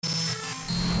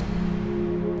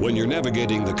When you're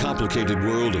navigating the complicated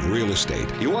world of real estate,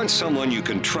 you want someone you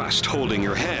can trust holding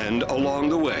your hand along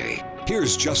the way.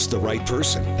 Here's just the right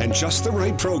person and just the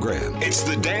right program. It's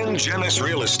the Dan Gemus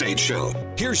Real Estate Show.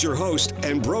 Here's your host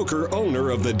and broker owner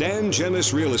of the Dan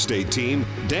Gemus Real Estate Team,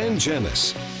 Dan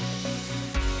Gemus.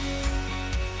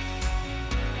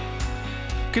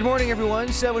 Good morning, everyone.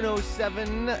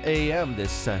 7:07 a.m.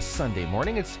 this Sunday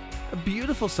morning. It's a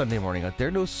beautiful Sunday morning out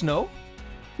there. No snow.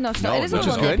 No snow. It is a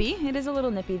little nippy. It is a little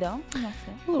nippy, though.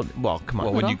 Well, come on.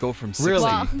 Well, when you go from 60... Really?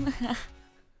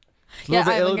 Well,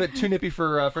 a little bit too nippy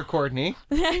for Courtney.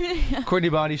 Courtney,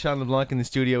 Bondy, Shawn, LeBlanc in the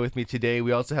studio with me today.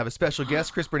 We also have a special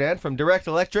guest, Chris Burnand from Direct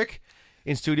Electric,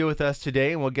 in studio with us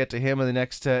today, and we'll get to him in the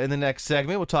next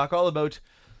segment. We'll talk all about,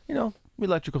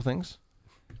 electrical things,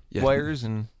 wires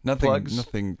and plugs.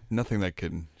 Nothing that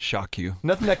can shock you.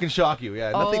 Nothing that can shock you.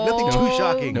 Yeah, nothing too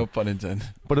shocking. No pun intended.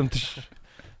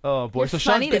 Oh boy! So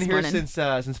Shawn's been here since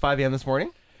 5 a.m. this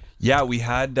morning. Yeah, we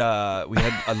had a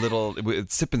little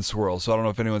sip and swirl. So I don't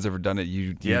know if anyone's ever done it.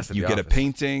 You get a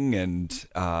painting,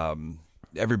 and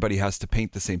everybody has to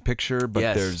paint the same picture, but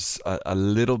there's a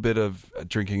little bit of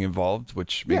drinking involved,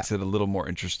 which makes it a little more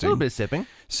interesting. A little bit of sipping.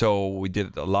 So we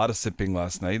did a lot of sipping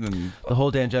last night, and the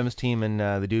whole Dan Gemus team and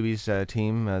the Doobies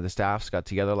team, the staffs got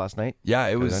together last night. Yeah,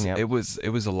 it was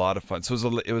a lot of fun. So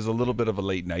it was a little bit of a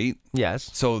late night. Yes.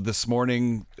 So this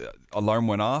morning, alarm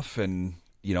went off, and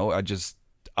I just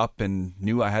up and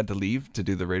knew I had to leave to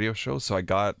do the radio show. So I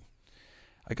got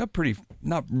pretty,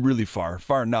 not really far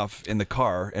enough in the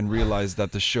car, and realized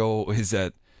that the show is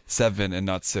at 7 and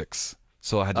not 6.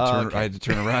 So I had to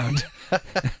turn around.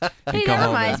 Hey, that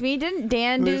reminds me. Didn't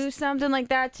Dan do something like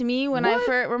that to me when I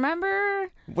first remember?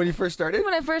 When you first started?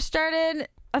 When I first started,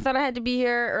 I thought I had to be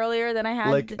here earlier than I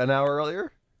had. Like an hour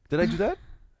earlier? Did I do that?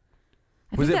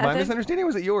 Was it my misunderstanding or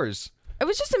was it yours? It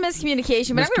was just a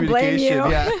miscommunication, but I'm going to blame you.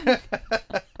 Yeah.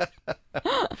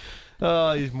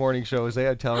 Oh, these morning shows,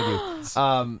 I'm telling you.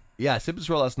 Sip and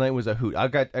Swirl last night was a hoot. I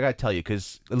got to tell you,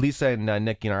 because Lisa and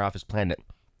Nick in our office planned it.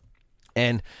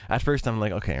 And at first I'm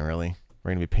like, okay, really? We're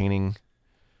going to be painting?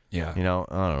 Yeah. I don't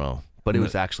know. But it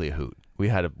was actually a hoot. We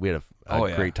had a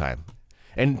great time.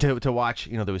 And to watch,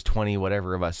 there was 20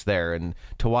 whatever of us there, and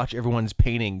to watch everyone's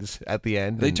paintings at the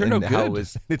end. They turned out good.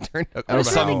 It turned out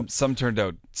good. Some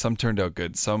turned out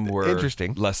good. Some were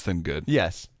interesting, less than good.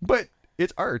 Yes, but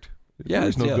it's art. Yeah,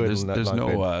 there's no good. There's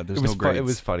no grades. It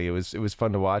was funny. It was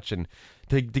fun to watch, and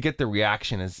to get the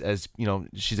reaction as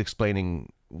she's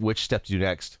explaining which step to do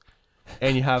next.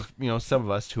 And you have some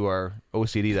of us who are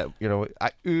OCD that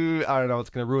I don't know, it's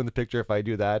going to ruin the picture if I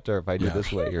do that or if I do it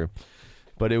this way here.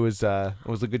 But it was a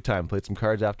good time. Played some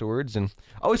cards afterwards, and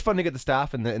always fun to get the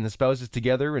staff and the spouses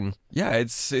together. And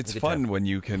it's fun when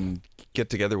you can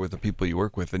get together with the people you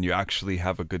work with and you actually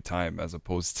have a good time, as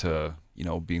opposed to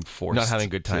being forced not having a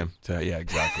good time. Yeah,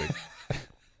 exactly.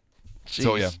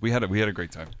 So yeah, we had a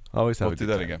great time. Always have we'll a good do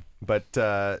that time. again.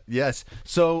 But yes.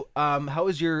 So how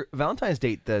was your Valentine's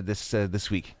date this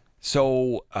week?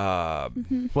 So well,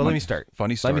 let me start.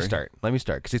 Funny story. Let me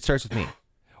start because it starts with me.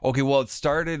 Okay, well, it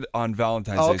started on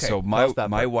Valentine's Day. So my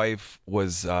part. wife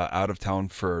was out of town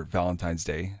for Valentine's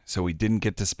Day, so we didn't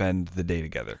get to spend the day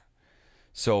together.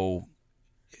 So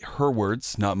her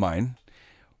words, not mine.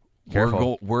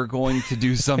 Careful. We're going to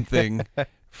do something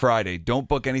Friday. Don't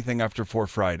book anything after 4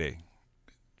 Friday.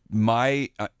 My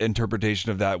interpretation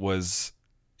of that was,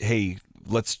 hey,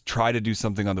 let's try to do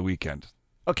something on the weekend.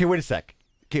 Okay, wait a sec.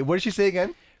 Okay, what did she say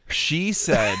again? She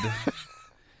said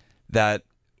that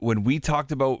when we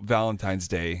talked about Valentine's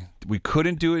Day, we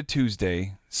couldn't do it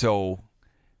Tuesday, so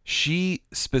she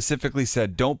specifically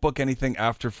said, don't book anything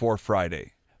after 4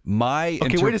 Friday. Wait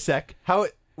a sec.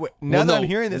 Now that I'm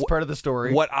hearing this part of the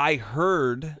story. What I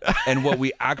heard and what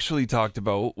we actually talked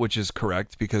about, which is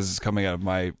correct because it's coming out of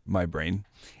my brain,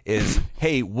 is,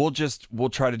 hey, we'll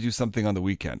try to do something on the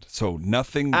weekend. So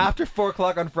nothing after 4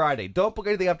 o'clock on Friday. Don't book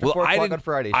anything after 4 o'clock on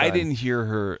Friday. Shawn. I didn't hear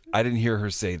her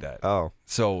say that. Oh,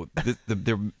 so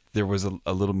there was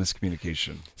a little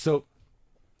miscommunication. So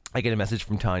I get a message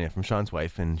from Tanya, from Shawn's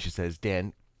wife, and she says,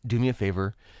 Dan, do me a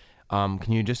favor.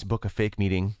 Can you just book a fake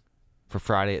meeting for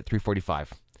Friday at 3:45?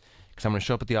 Because I'm going to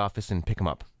show up at the office and pick him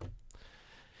up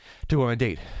to go on a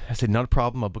date. I said, not a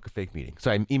problem. I'll book a fake meeting. So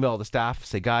I email the staff,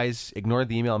 say, guys, ignore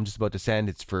the email I'm just about to send.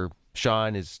 It's for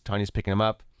Shawn. Tanya's picking him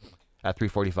up at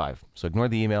 3:45. So ignore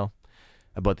the email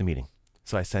about the meeting.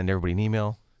 So I send everybody an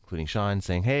email, including Shawn,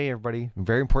 saying, hey, everybody,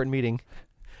 very important meeting.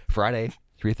 Friday,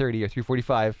 3:30 or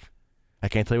 3:45. I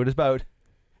can't tell you what it's about.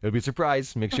 It'll be a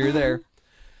surprise. Make sure you're there.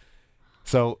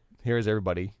 So here's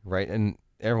everybody, right? And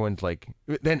everyone's like,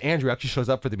 then Andrew actually shows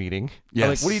up for the meeting. Yes. I'm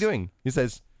like, what are you doing? He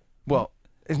says, well,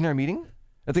 isn't there a meeting?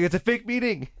 It's like, it's a fake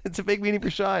meeting. It's a fake meeting for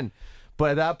Shawn.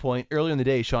 But at that point, earlier in the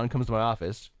day, Shawn comes to my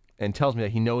office and tells me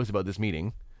that he knows about this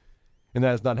meeting and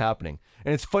that it's not happening.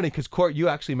 And it's funny because, Court, you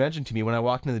actually mentioned to me when I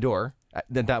walked in the door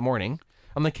that morning,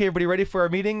 I'm like, hey, everybody ready for our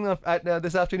meeting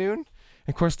this afternoon?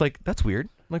 And Court's like, that's weird.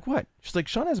 I'm like, what? She's like,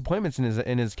 Shawn has appointments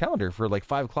in his calendar for like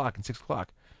 5 o'clock and 6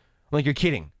 o'clock. I'm like, you're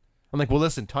kidding. I'm like, well,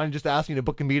 listen, Tanya just asked me to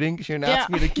book a meeting. She didn't ask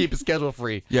me to keep a schedule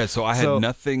free. Yeah, so I had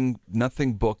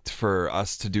nothing booked for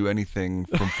us to do anything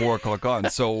from 4 o'clock on.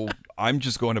 So I'm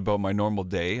just going about my normal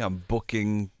day. I'm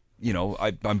booking,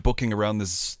 I'm booking around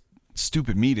this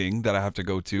stupid meeting that I have to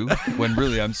go to when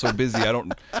really I'm so busy I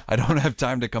don't have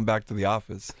time to come back to the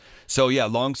office. So yeah,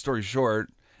 long story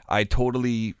short, I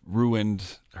totally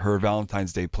ruined her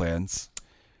Valentine's Day plans.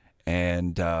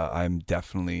 And I'm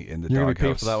definitely in the doghouse. You're going to be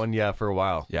paying for that one, for a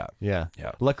while. Yeah.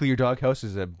 Luckily, your doghouse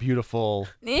is a beautiful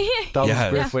 1,000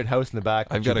 square foot house in the back.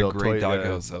 I've got a great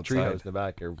doghouse outside. Tree house in the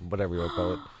back, or whatever you want to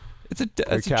call it. It's a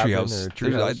tree house.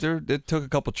 It took a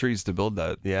couple trees to build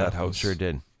that house. I'm sure it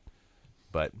did.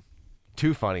 But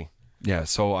too funny. Yeah,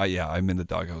 so I'm in the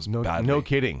doghouse badly. No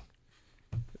kidding.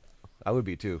 I would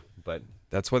be too, but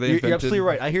that's why they invented... You're absolutely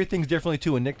right. I hear things differently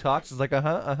too. When Nick talks, it's like,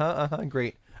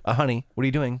 great. Honey, what are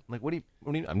you doing? I'm like, what are you?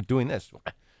 I'm doing this.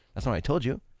 That's not what I told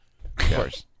you. Of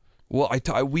course. Well,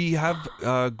 we have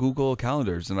Google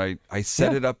calendars, and I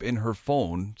set it up in her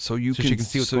phone so she can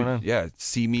see what's going on. Yeah,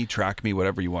 see me, track me,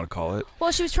 whatever you want to call it.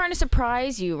 Well, she was trying to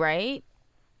surprise you, right?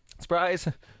 Surprise.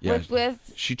 Yeah,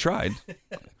 she tried.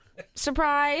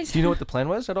 Surprise. Do you know what the plan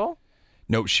was at all?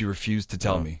 No, she refused to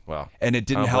tell me. Wow. And it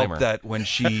didn't help that when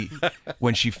she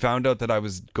found out that I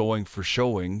was going for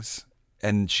showings,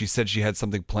 and she said she had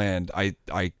something planned, I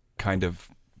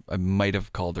might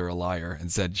have called her a liar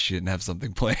and said she didn't have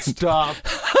something planned. Stop.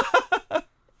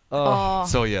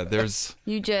 So yeah, there's...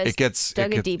 You just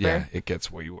dug it deeper. Yeah, it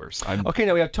gets way worse. Okay,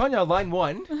 now we have Tanya on line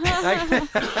 1.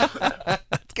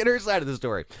 Let's get her side of the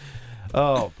story.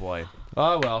 Oh, boy.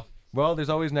 Oh, well. Well, there's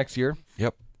always next year.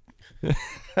 Yep.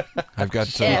 I've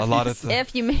got a lot of time.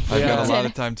 I've got a lot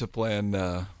of time to plan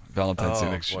Valentine's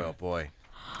Day next year. Oh, boy.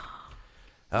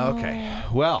 Okay,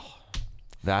 well,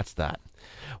 that's that.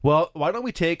 Well, why don't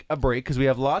we take a break, because we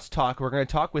have lots to talk. We're going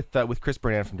to talk with Chris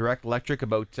Burnand from Direct Electric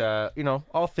about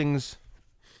all things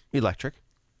electric.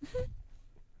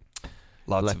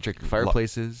 Electric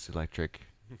fireplaces, electric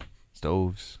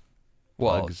stoves,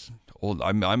 plugs.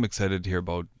 I'm excited to hear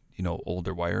about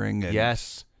older wiring. And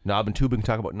yes. Knob and tube. We can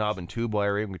talk about knob and tube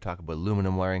wiring. We can talk about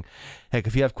aluminum wiring. Heck,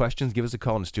 if you have questions, give us a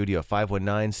call in the studio,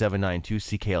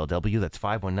 519-792-CKLW. That's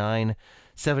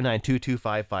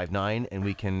 519-792-2559. And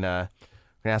we can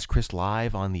ask Chris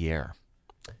live on the air.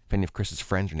 If any of Chris's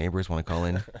friends or neighbors want to call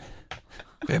in.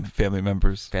 Family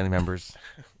members.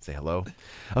 Say hello.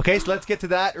 Okay, so let's get to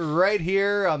that right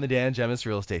here on the Dan Gemus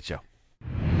Real Estate Show.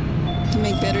 You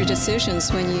make better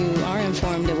decisions when you are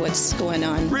informed of what's going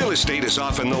on. Real estate is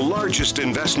often the largest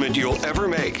investment you'll ever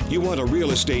make. You want a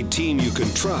real estate team you can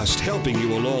trust helping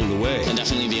you along the way. And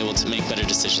definitely be able to make better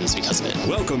decisions because of it.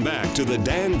 Welcome back to the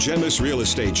Dan Gemus Real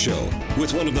Estate Show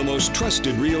with one of the most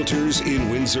trusted realtors in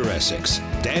Windsor, Essex,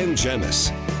 Dan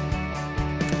Gemus.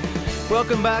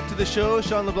 Welcome back to the show.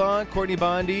 Shawn, LeBlanc, Courtney,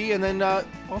 Bondy, and then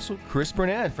also Chris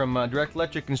Burnand from Direct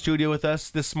Electric in studio with us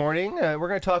this morning. We're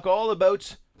going to talk all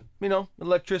about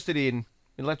electricity and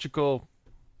electrical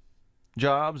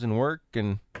jobs and work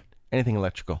and anything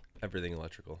electrical. Everything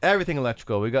electrical. Everything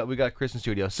electrical. We got Chris in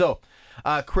studio. So,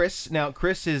 Chris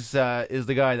is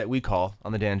the guy that we call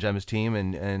on the Dan Gemus team,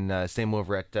 and same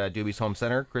over at Doobie's Home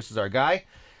Center. Chris is our guy.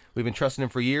 We've been trusting him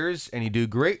for years, and you do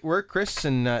great work, Chris,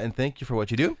 and thank you for what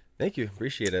you do. Thank you.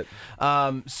 Appreciate it.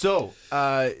 So,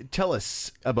 tell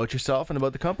us about yourself and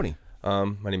about the company.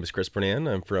 My name is Chris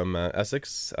Burnand. I'm from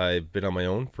Essex. I've been on my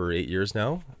own for 8 years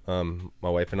now. My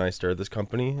wife and I started this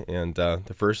company, and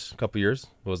the first couple years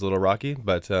was a little rocky,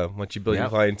 but once you build your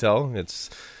clientele, it's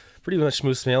pretty much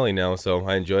smooth sailing now, so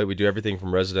I enjoy it. We do everything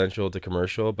from residential to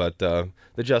commercial, but the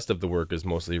gist of the work is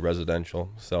mostly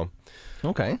residential. So,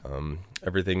 okay.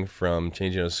 Everything from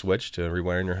changing a switch to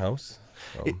rewiring your house.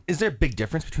 Is there a big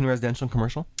difference between residential and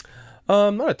commercial?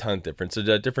 Not a ton of difference.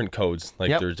 There's different codes.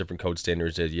 There's different code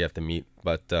standards that you have to meet.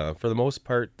 But for the most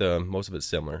part, most of it's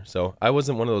similar. So I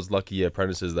wasn't one of those lucky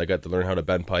apprentices that got to learn how to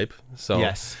bend pipe. So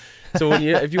yes. So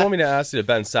if you want me to ask you to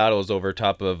bend saddles over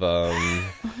top of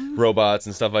robots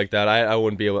and stuff like that, I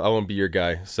wouldn't be your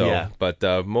guy. So yeah. But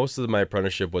most of my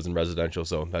apprenticeship was in residential,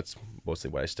 so that's mostly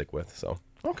what I stick with. So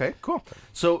okay, cool.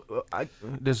 So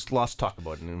there's lots to talk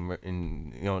about,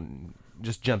 in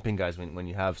just jump in, guys, when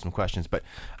you have some questions. But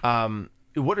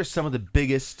what are some of the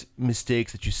biggest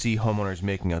mistakes that you see homeowners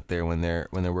making out there when they're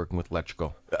working with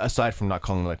electrical, aside from not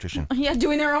calling an electrician? Yeah,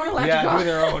 doing their own electrical. Yeah, doing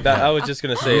their own. I was just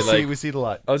gonna say, we see it a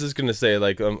lot. I was just gonna say,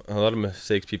 like, a lot of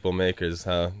mistakes people make is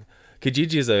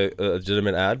Kijiji is a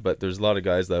legitimate ad, but there's a lot of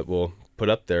guys that will put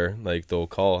up there, like, they'll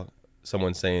call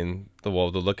someone saying,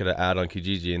 they'll look at an ad on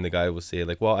Kijiji, and the guy will say,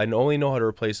 like, well, I only know how to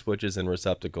replace switches and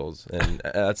receptacles, and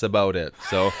that's about it.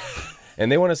 So. And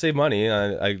they want to save money.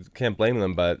 I can't blame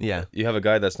them, but you have a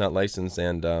guy that's not licensed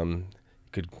and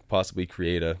could possibly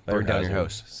create a burn down your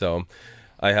house. So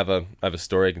I have a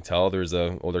story I can tell. There's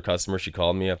an older customer. She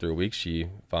called me after a week. She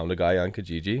found a guy on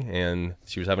Kijiji, and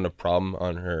she was having a problem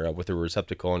on her with her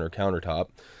receptacle on her countertop.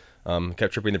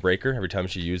 Kept tripping the breaker every time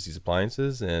she used these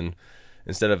appliances, and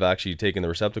instead of actually taking the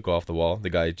receptacle off the wall, the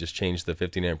guy just changed the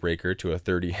 15 amp breaker to a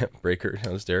 30 amp breaker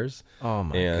downstairs. Oh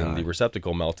my and God. The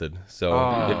receptacle melted.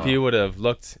 So if he would have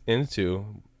looked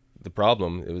into the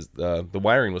problem, it was the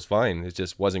wiring was fine. It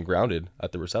just wasn't grounded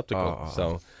at the receptacle.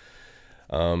 So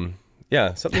something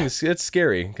it's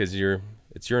scary because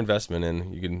it's your investment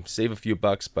and you can save a few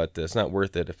bucks, but it's not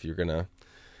worth it if you're gonna,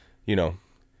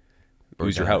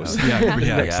 lose your house.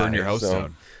 Burn your house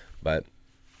down. But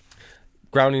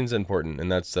grounding's important, and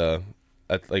that's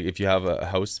like if you have a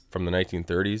house from the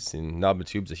 1930s, and knob and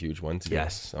tube's a huge one too.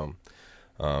 Yes. So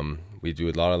we do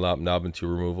a lot of knob and tube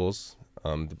removals.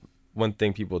 The one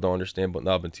thing people don't understand about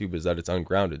knob and tube is that it's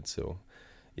ungrounded. So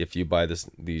if you buy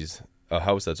a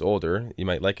house that's older, you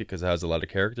might like it because it has a lot of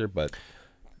character, but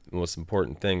the most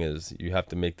important thing is you have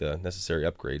to make the necessary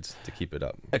upgrades to keep it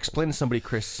up. Explain to somebody,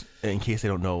 Chris, in case they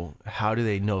don't know, how do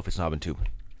they know if it's knob and tube?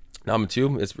 Knob and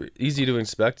tube, it's easy to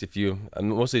inspect.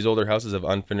 Most of these older houses have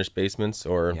unfinished basements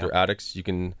or their attics. You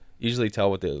can easily tell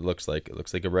what it looks like. It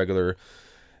looks like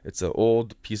it's an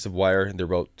old piece of wire. They're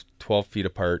about 12 feet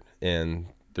apart, and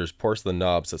there's porcelain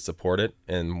knobs that support it.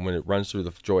 And when it runs through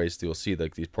the joist, you'll see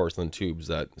like these porcelain tubes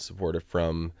that support it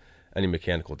from any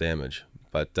mechanical damage.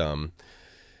 But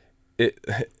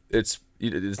it's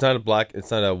not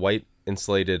a white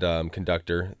insulated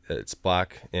conductor. It's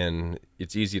black, and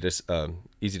it's easy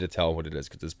to tell what it is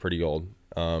because it's pretty old.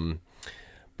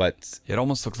 But it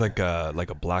almost looks like a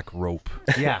black rope.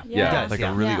 Yeah. Like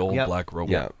a really old black rope.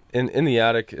 Yeah. In the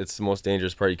attic, it's the most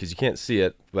dangerous part because you can't see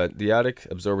it, but the attic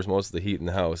absorbs most of the heat in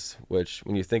the house, which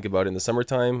when you think about it in the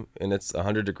summertime and it's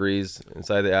 100 degrees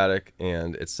inside the attic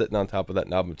and it's sitting on top of that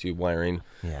knob and tube wiring,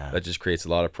 that just creates a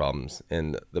lot of problems.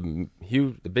 And the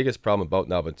biggest problem about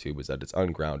knob and tube is that it's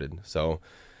ungrounded. So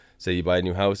say you buy a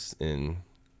new house and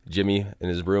Jimmy in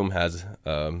his room has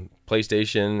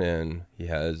PlayStation and he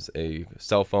has a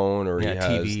cell phone or he has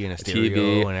TV and a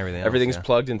stereo and everything else, everything's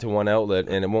plugged into one outlet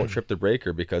and it won't trip the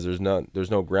breaker because there's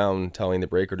no ground telling the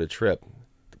breaker to trip,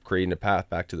 creating a path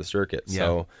back to the circuit.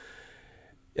 So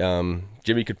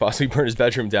Jimmy could possibly burn his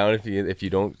bedroom down if you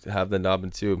don't have the knob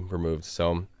and tube removed.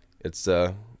 So it's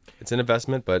an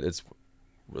investment, but it's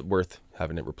worth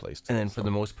having it replaced. And then for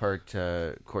the most part,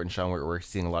 Court and Shawn, we're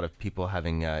seeing a lot of people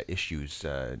having issues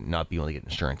not being able to get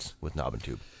insurance with knob and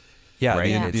tube. Yeah,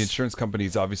 right? The insurance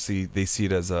companies, obviously, they see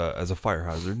it as a fire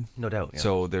hazard. No doubt. Yeah.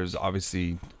 So there's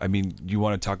obviously, you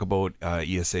want to talk about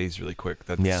ESAs really quick.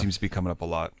 That seems to be coming up a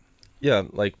lot. Yeah,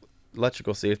 like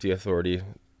Electrical Safety Authority,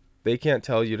 they can't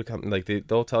tell you to come, like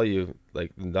they'll tell you,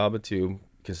 like the knob and tube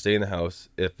can stay in the house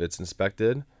if it's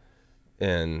inspected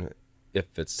and if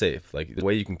it's safe. Like the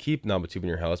way you can keep knob and tube in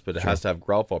your house, but it has to have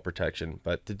ground fault protection.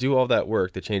 But to do all that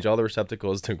work, to change all the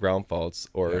receptacles to ground faults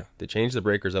or to change the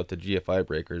breakers up to GFI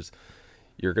breakers,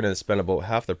 you're going to spend about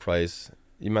half the price.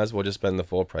 You might as well just spend the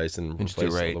full price and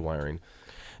replace all the wiring.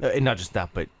 And not just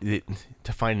that, but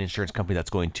to find an insurance company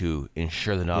that's going to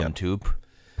insure the knob and tube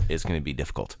is going to be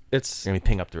difficult. It's going to be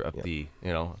paying up the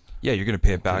Yeah, you're going to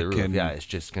pay it back. And it's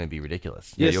just going to be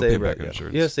ridiculous. Yeah, you'll pay back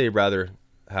insurance. ESA rather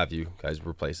have you guys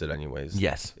replace it anyways.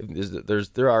 Yes.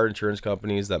 There are insurance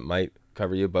companies that might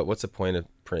cover you, but what's the point of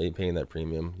paying that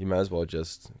premium? You might as well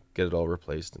just get it all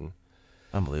replaced.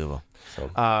 Unbelievable. So,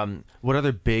 what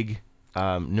other big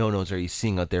no-nos are you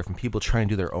seeing out there from people trying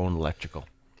to do their own electrical?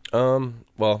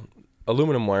 Well,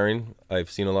 aluminum wiring.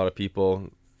 I've seen a lot of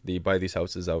people, they buy these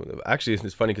houses out. Actually,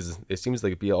 it's funny because it seems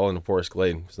like it'd be all in Forest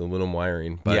Glade. It's aluminum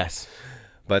wiring. But, yes.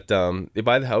 But they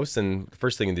buy the house, and the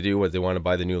first thing they do is they want to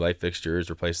buy the new light fixtures,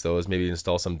 replace those, maybe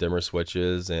install some dimmer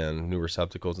switches and new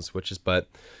receptacles and switches. But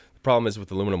the problem is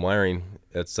with aluminum wiring,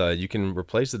 it's you can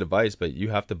replace the device, but you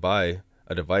have to buy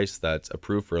a device that's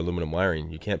approved for aluminum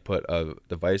wiring. You can't put a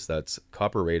device that's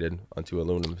copper rated onto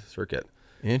aluminum circuit.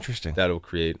 Interesting. that'll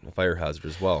create a fire hazard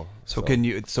as well. So can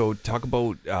you talk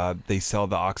about they sell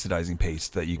the oxidizing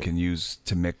paste that you can use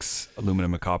to mix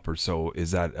aluminum and copper. So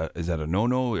is that a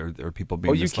no-no, or are people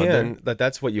being misled you there? can.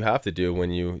 That's what you have to do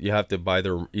when you have to buy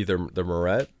either the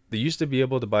Moret. They used to be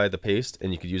able to buy the paste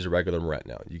and you could use a regular Moret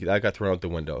now. That got thrown out the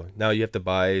window. Now you have to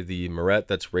buy the Moret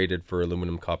that's rated for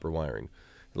aluminum copper wiring.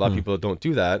 A lot of people don't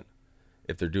do that.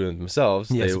 If they're doing it themselves,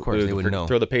 yes, of course, they would know.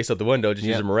 Throw the paste out the window, just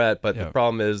use a Moret. But the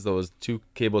problem is those two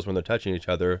cables, when they're touching each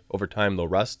other, over time they'll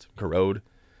rust, corrode,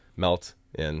 melt,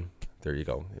 and there you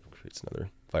go. It creates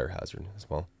another fire hazard as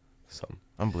well. So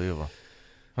unbelievable.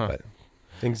 Huh. But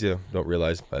things you don't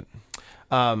realize, but...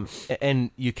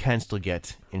 and you can still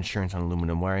get insurance on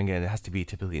aluminum wiring, and it has to be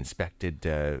typically inspected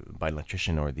by an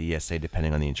electrician or the ESA,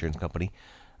 depending on the insurance company.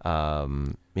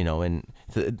 And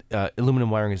the, aluminum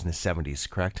wiring is in the 70s,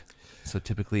 correct? So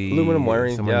typically aluminum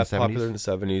wiring, in the 70s? popular in the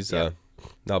 70s.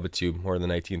 Knob tube, more in the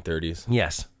 1930s.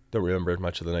 Yes. Don't remember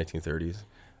much of the 1930s.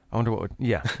 I wonder what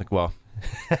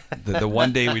the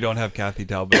one day we don't have Kathy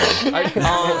Talbot. Shawn.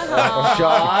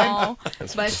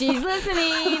 But she's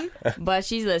listening.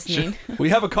 We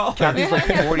have a call. Kathy's like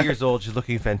 40 years old. She's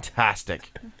looking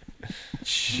fantastic.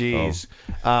 Jeez.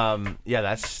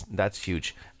 That's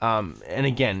huge. And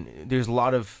again, there's a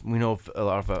lot of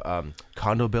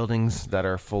condo buildings that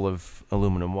are full of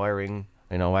aluminum wiring.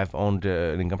 I've owned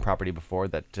an income property before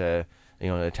that, a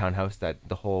townhouse that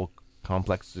the whole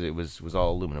complex, it was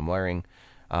all aluminum wiring.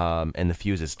 And the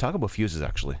fuses. Talk about fuses,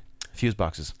 actually. Fuse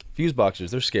boxes. Fuse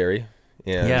boxes, they're scary.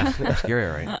 And yeah, they're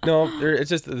scary, right? No, it's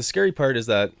just the scary part is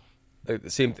that the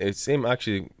same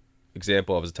actually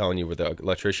example I was telling you, where the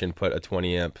electrician put a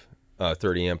 20 amp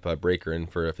 30 amp breaker in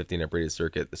for a 15 amp rated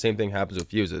circuit. The same thing happens with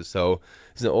fuses. So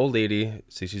there's an old lady,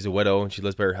 say she's a widow, and she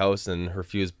lives by her house, and her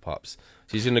fuse pops.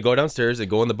 She's going to go downstairs and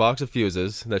go in the box of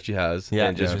fuses that she has,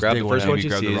 and just grab the first one she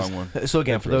sees. The wrong one. So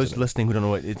again, for those listening who don't know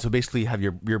what, so basically you have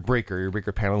your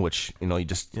breaker panel, which you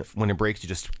just when it breaks you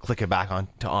just click it back on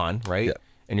to on, right? Yeah.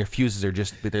 And your fuses are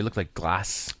they look like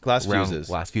glass fuses.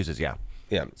 Glass fuses, yeah.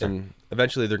 Yeah, and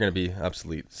eventually they're going to be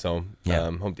obsolete. So I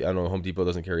don't know, Home Depot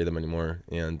doesn't carry them anymore,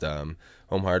 and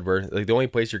Home Hardware, like the only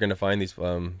place you're going to find these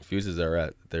fuses are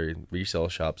at their resale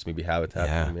shops, maybe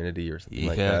Habitat, Community, or something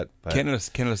like that. But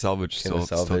Canada Salvage still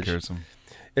carries them.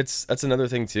 That's another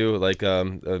thing too. Like I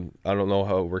don't know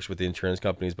how it works with the insurance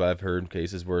companies, but I've heard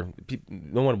cases where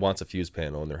no one wants a fuse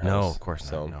panel in their house. No, of course not.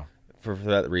 So no. For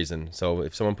that reason, so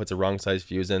if someone puts a wrong size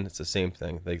fuse in, it's the same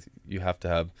thing. Like you have to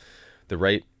have the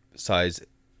right size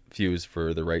fuse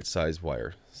for the right size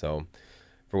wire. So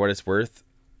for what it's worth,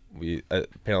 a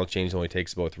panel change only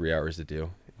takes about 3 hours to do.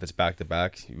 If it's back to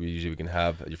back, we can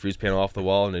have your fuse panel off the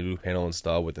wall and a new panel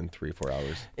installed within 3 or 4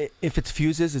 hours. If it's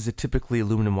fuses, is it typically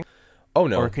aluminum? Oh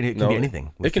no, or it can be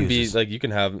anything. It can be like you can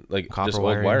have like copper just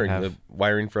old wiring, the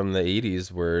wiring from the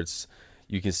 80s, where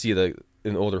you can see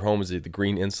in older homes the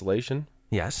green insulation.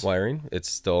 Yes. Wiring. It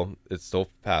still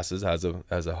passes as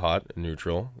a hot, a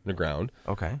neutral, and a ground.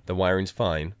 Okay. The wiring's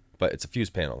fine, but it's a fuse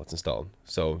panel that's installed.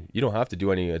 So you don't have to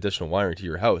do any additional wiring to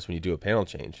your house when you do a panel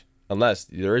change, unless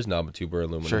there is knob tube or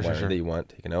aluminum wiring that you want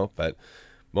taken out. But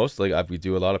mostly we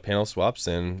do a lot of panel swaps,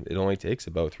 and it only takes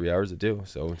about 3 hours to do.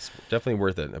 So it's definitely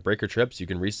worth it. A breaker trips, you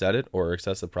can reset it, or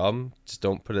excessive problem, just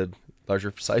don't put a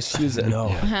larger size fuse in. No.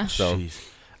 So. Jeez.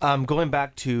 Going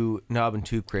back to knob and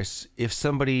tube, Chris, if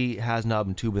somebody has knob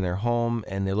and tube in their home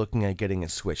and they're looking at getting it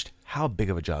switched, how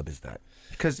big of a job is that?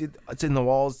 Because it's in the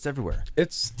walls, it's everywhere.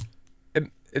 It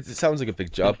sounds like a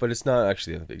big job, but it's not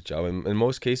actually a big job. In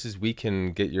most cases, we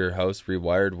can get your house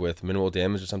rewired with minimal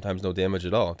damage or sometimes no damage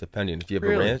at all, depending. If you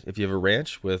have a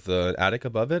ranch with an attic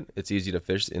above it, it's easy to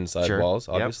fish inside walls,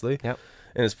 obviously. Yep.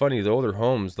 And it's funny, the older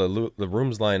homes, the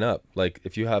rooms line up. Like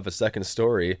if you have a second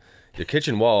story, your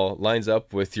kitchen wall lines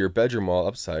up with your bedroom wall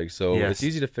upside. So it's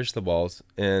easy to fish the walls.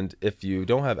 And if you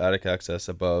don't have attic access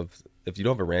above, if you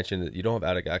don't have a ranch and you don't have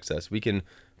attic access, we can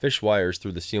fish wires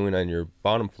through the ceiling on your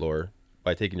bottom floor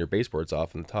by taking your baseboards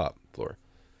off on the top floor.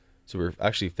 So we're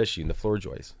actually fishing the floor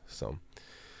joists. So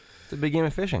it's a big game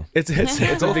of fishing. It's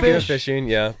a big game of fishing,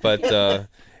 yeah. But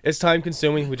it's time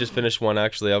consuming. We just finished one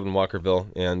actually out in Walkerville,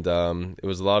 and it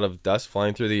was a lot of dust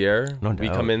flying through the air. No doubt. We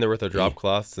come in there with our drop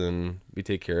cloths and we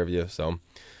take care of you. So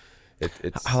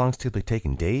it's how long is it typically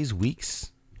taking? Days,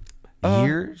 weeks,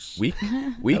 years? Week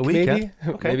a week, maybe.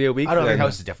 Yeah? Okay. Maybe a week. I don't know. Your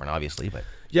house is different, obviously, but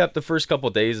yep. The first couple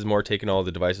of days is more taking all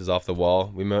the devices off the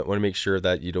wall. We want to make sure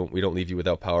that we don't leave you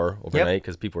without power overnight,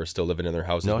 because people are still living in their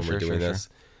houses when we're doing this.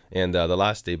 And the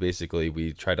last day, basically,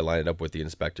 we try to line it up with the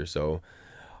inspector. So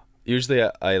usually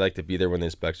I like to be there when the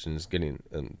inspection is getting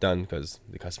done, because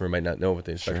the customer might not know what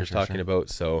the inspector is talking about.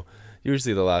 So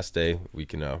usually the last day we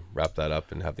can wrap that up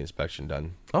and have the inspection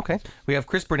done. Okay. We have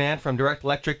Chris Burnand from Direct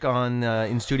Electric on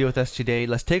in studio with us today.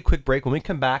 Let's take a quick break. When we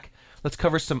come back, let's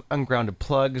cover some ungrounded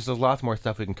plugs. There's lots more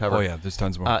stuff we can cover. Oh, yeah, there's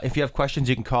tons more. If you have questions,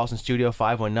 you can call us in studio,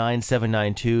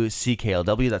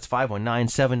 519-792-CKLW. That's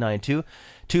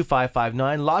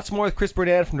 519-792-2559. Lots more with Chris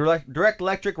Burnand from Direct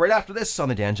Electric right after this on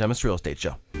the Dan Gemus Real Estate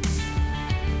Show.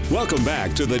 Welcome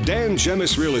back to the Dan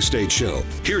Gemus Real Estate Show.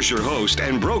 Here's your host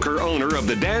and broker-owner of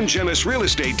the Dan Gemus Real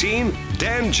Estate Team,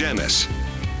 Dan Gemus.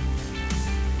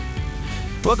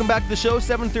 Welcome back to the show,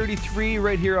 7:33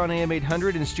 right here on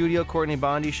AM800 in studio. Courtney,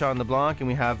 Bondy, Shawn, LeBlanc, and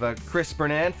we have Chris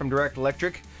Burnand from Direct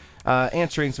Electric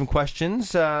answering some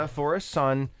questions for us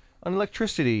on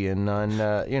electricity and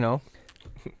on,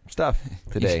 stuff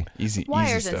today. Easy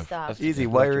Wires stuff. and stuff. Easy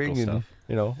wiring and,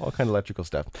 all kind of electrical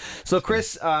stuff. So,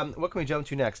 Chris, what can we jump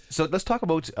to next? So, let's talk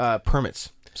about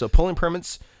permits. So, pulling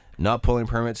permits, not pulling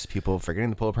permits, people forgetting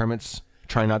to pull permits,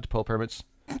 trying not to pull permits.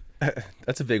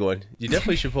 That's a big one. You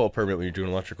definitely should pull a permit when you're doing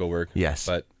electrical work. Yes.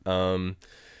 But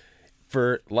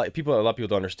for a lot of people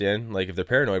don't understand, like if they're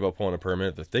paranoid about pulling a permit,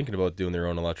 if they're thinking about doing their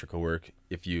own electrical work,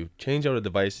 if you change out a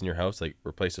device in your house, like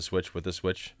replace a switch with a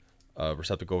switch, a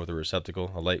receptacle with a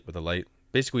receptacle, a light with a light,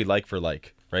 basically like for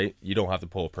like, right? You don't have to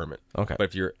pull a permit. Okay. But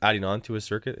if you're adding on to a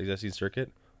existing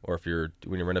circuit, or if you're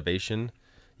doing a renovation,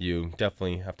 you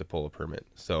definitely have to pull a permit.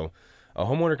 So a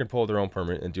homeowner can pull their own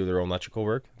permit and do their own electrical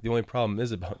work. The only problem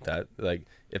is about that, like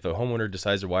if a homeowner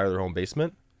decides to wire their home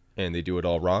basement and they do it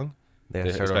all wrong, the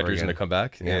inspector's going to come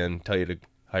back and tell you to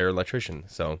hire an electrician.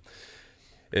 So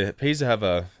it pays to have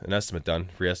an estimate done,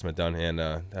 free estimate done, and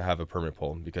to have a permit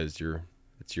pulled because it's your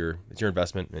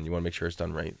investment and you want to make sure it's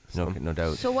done right. So. No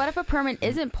doubt. So what if a permit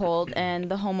isn't pulled and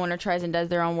the homeowner tries and does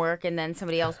their own work and then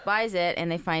somebody else buys it and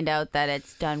they find out that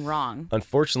it's done wrong?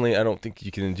 Unfortunately, I don't think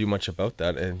you can do much about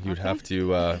that, and you'd have to.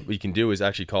 What you can do is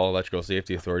actually call Electrical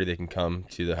Safety Authority. They can come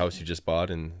to the house you just bought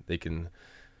and they can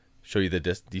show you the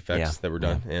defects that were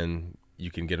done, and you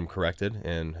can get them corrected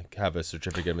and have a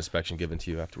certificate of inspection given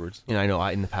to you afterwards. I know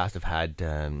in the past I've had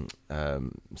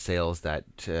sales that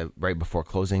right before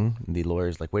closing, the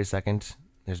lawyer's like, wait a second,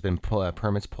 there's been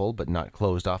permits pulled but not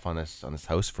closed off on this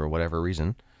house for whatever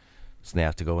reason. So they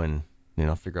have to go and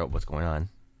figure out what's going on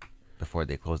before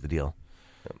they close the deal.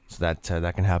 Yep. So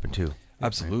that can happen too.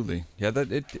 Absolutely. Yeah,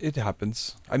 that it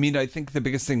happens. I mean, I think the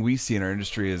biggest thing we see in our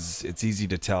industry is it's easy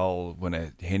to tell when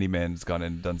a handyman's gone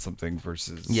in and done something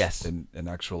versus an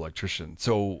actual electrician.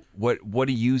 So what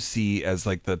do you see as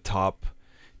like the top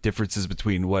differences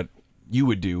between what you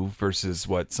would do versus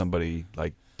what somebody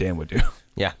like Dan would do?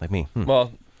 Yeah, like me.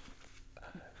 Well,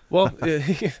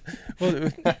 there's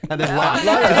lots.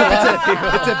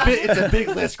 It's a big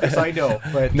list, Chris. I know,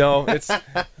 but no, it's a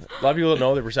lot of people don't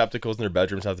know that receptacles in their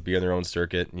bedrooms have to be on their own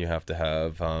circuit, and you have to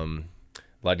have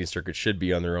lighting circuits should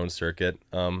be on their own circuit.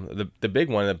 The big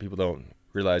one that people don't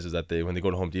realize is that when they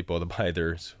go to Home Depot to buy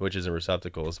their switches and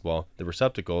receptacles, well, the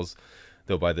receptacles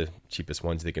they'll buy the cheapest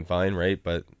ones they can find, right?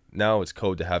 But now it's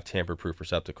code to have tamper-proof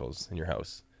receptacles in your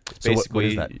house. It's what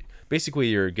is that? Basically,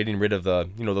 you're getting rid of the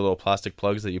the little plastic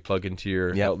plugs that you plug into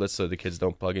your outlets so the kids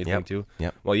don't plug anything to.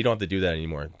 Yep. Well, you don't have to do that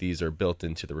anymore. These are built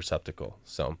into the receptacle.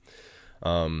 So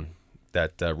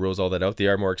that rules all that out. They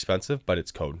are more expensive, but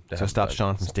it's code. So stop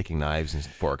Shawn from sticking knives and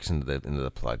forks into the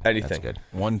plug. Anything. That's good.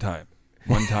 One time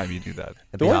you do that.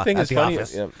 The one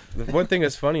thing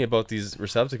that's funny about these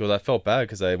receptacles, I felt bad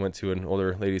because I went to an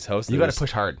older lady's house. You got to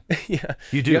push hard. Yeah,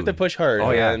 you do. You have to push hard.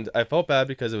 Oh yeah. And I felt bad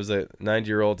because it was a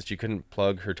 90-year-old that she couldn't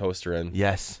plug her toaster in.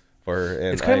 Yes. For her, and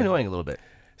it's kind of annoying a little bit.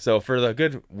 So for the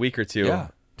good week or two. Yeah.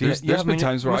 There's been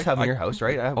times where I have in your house,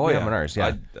 right? We have in ours.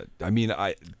 Yeah. I mean,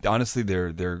 honestly,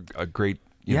 they're a great.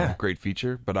 Great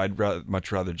feature, but I'd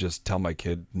much rather just tell my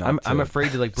kid not to. I'm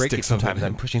afraid to break it sometimes. In.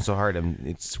 I'm pushing so hard.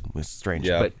 It's strange.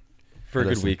 Yeah, but for a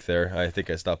good week there, I think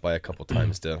I stopped by a couple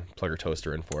times to plug her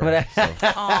toaster in for her. So.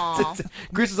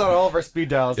 Chris is on all of our speed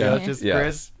dials. Yeah. Just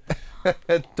Chris.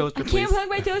 Toaster, please. I can't plug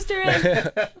my toaster in.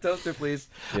 Toaster, please.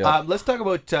 Yeah. Let's talk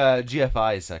about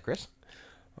GFIs, Chris.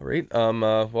 All right.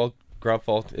 Well, ground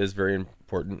fault is very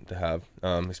important to have,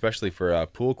 especially for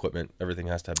pool equipment. Everything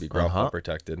has to be ground fault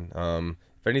protected.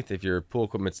 If your pool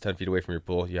equipment's 10 feet away from your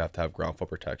pool, you have to have ground fault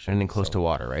protection. Anything close to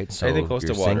water, right? So anything close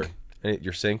to water. Sink.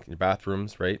 Your sink, your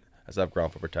bathrooms, right, has to have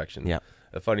ground fault protection. Yeah.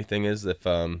 The funny thing is, if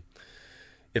you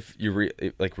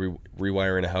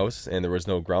rewiring a house and there was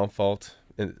no ground fault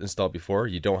installed before,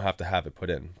 you don't have to have it put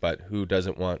in. But who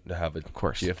doesn't want to have a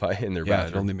GFI in their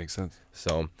bathroom? Yeah, it only makes sense.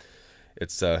 So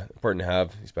it's important to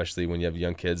have, especially when you have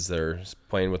young kids that are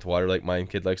playing with water like my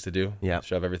kid likes to do. Yeah.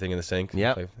 Shove everything in the sink.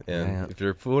 Yeah. And if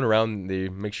you're fooling around,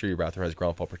 make sure your bathroom has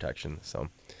ground fault protection. So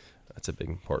That's a big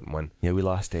important one. Yeah, we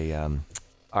lost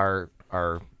our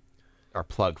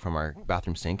plug from our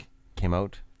bathroom sink came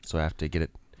out, so I have to get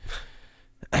it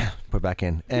put back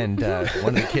in. And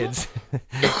one of the kids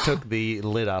took the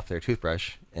lid off their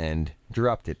toothbrush and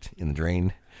dropped it in the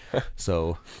drain.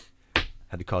 So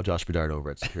had to call Josh Bedard over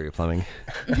at Superior Plumbing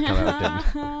to come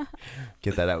out and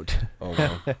get that out. Oh,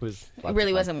 wow. It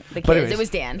really wasn't the kids. anyways. It was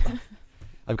Dan.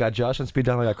 I've got Josh on speed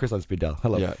dial. I got Chris on speed dial.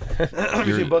 Hello. Yeah.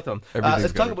 You're both of them. Everything's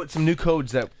Let's talk good. about some new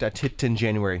codes that hit in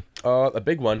January. A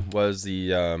big one was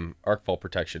the arc fault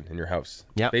protection in your house.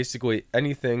 Yep. Basically,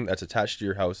 anything that's attached to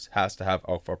your house has to have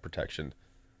arc fault protection.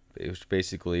 Which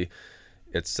basically,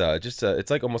 it's it's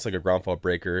like almost like a ground fault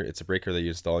breaker. It's a breaker that you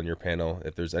install in your panel.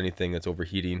 If there's anything that's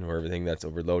overheating or everything that's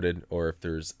overloaded, or if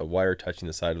there's a wire touching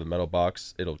the side of the metal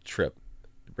box, it'll trip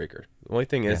the breaker. The only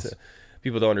thing is,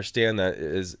 people don't understand that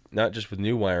is not just with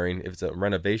new wiring. If it's a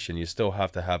renovation, you still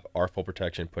have to have arc fault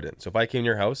protection put in. So if I came to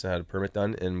your house and had a permit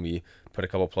done and we put a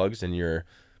couple plugs in your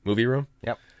movie room,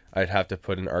 Yep. I'd have to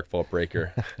put an arc fault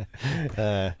breaker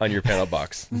on your panel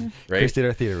box, right? Chris did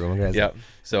our theater room. Guys. Yeah.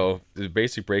 So the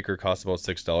basic breaker costs about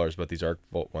 $6, but these arc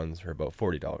fault ones are about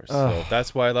 $40. So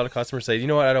that's why a lot of customers say, you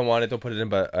know what, I don't want it, don't put it in,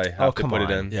 but I have to put it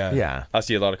in. Yeah. I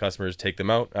see a lot of customers take them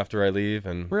out after I leave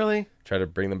and Really? try to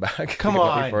bring them back. Come pick them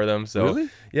up on. for them. So Really?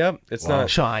 yeah, it's not.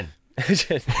 Sean.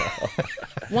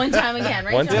 One time again,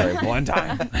 right? One John? time. One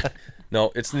time.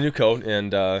 No, it's the new code,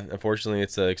 and unfortunately,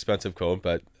 it's an expensive code.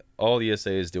 But all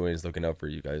ESA is doing is looking out for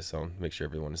you guys, so make sure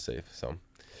everyone is safe. So,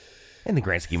 In the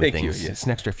grand scheme Thank of you, things, yeah. it's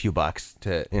an extra few bucks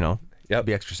to Yep.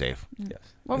 be extra safe. yes,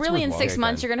 Well, It's really, in worthwhile. 6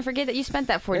 months, you're going to forget that you spent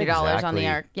that $40 on Exactly. the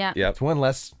arc. Yeah. yep, It's one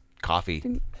less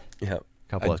coffee, yep.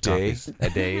 couple A of day. coffees a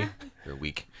day or a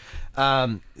week.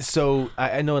 So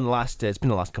I know in the last it's been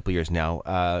the last couple of years now.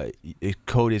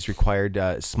 Code is required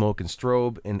smoke and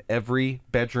strobe in every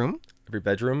bedroom Every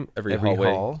bedroom, every Every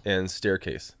hallway, hall. and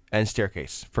staircase. and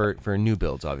staircase for new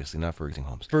builds, obviously, not for existing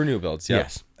homes. For new builds, yeah.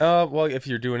 Yes. Well, if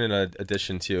you're doing an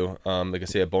addition to, like I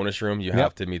say, a bonus room, you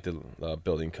have to meet the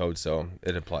building code, so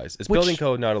it applies. It's building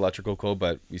code, not electrical code,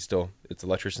 but it's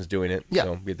electricians doing it, Yeah.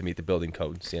 so we have to meet the building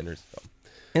code standards. So.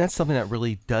 And that's something that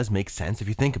really does make sense if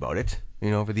you think about it.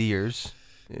 Over the years,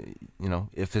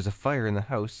 if there's a fire in the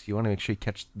house, you want to make sure you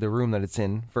catch the room that it's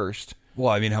in first. Well,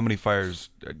 I mean, how many fires,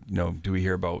 do we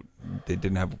hear about? They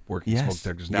didn't have working Yes. smoke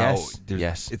detectors. Now,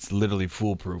 Yes. it's literally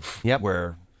foolproof. Yep.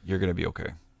 Where you're gonna be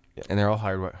okay. And they're all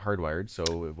hardwired, so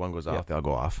if one goes off, they all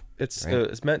go off. It's Right.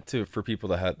 it's meant for people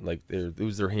that had they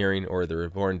lose their hearing or they're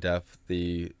born deaf.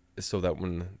 So that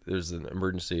when there's an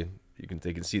emergency,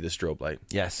 they can see the strobe light.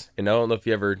 Yes. And I don't know if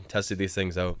you ever tested these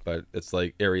things out, but it's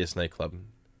like Arius nightclub.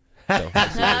 So,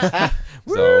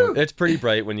 so it's pretty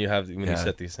bright when you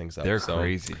set these things up. They're so.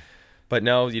 crazy. But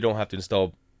now you don't have to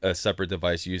install a separate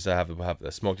device. You used to have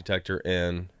a smoke detector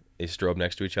and a strobe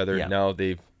next to each other. Yeah. Now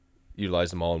they've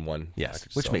utilized them all in one. Yes,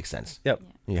 package, which so. makes sense. Yep.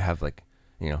 You have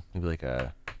maybe like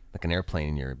an airplane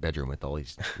in your bedroom with all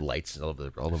these lights all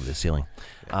over the ceiling.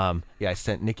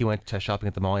 Nikki went shopping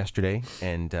at the mall yesterday,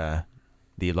 and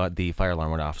the fire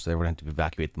alarm went off, so everyone had to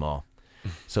evacuate the mall.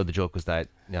 So the joke was that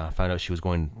I found out she was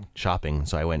going shopping,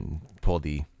 so I went and pulled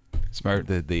the Smart.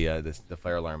 the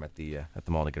fire alarm at the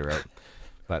mall to get her out.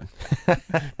 But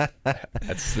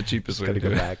That's the cheapest way gotta to do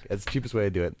go it. back. That's the cheapest way to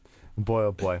do it. Boy,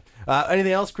 oh boy.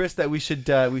 Anything else, Chris, that we should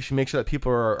make sure that people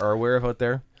are aware of out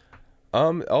there?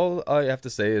 All I have to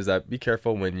say is that be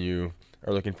careful when you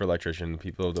are looking for an electrician.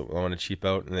 People don't want to cheap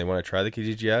out and they want to try the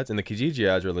Kijiji ads, and the Kijiji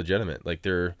ads are legitimate. Like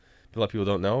a lot of people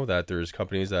don't know that there's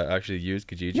companies that actually use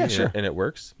Kijiji and it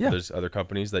works. Yeah. There's other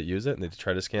companies that use it and they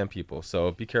try to scam people.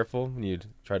 So be careful when you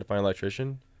try to find an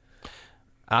electrician.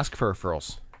 Ask for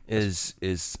referrals is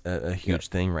a huge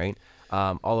thing, right?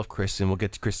 All of Chris, and we'll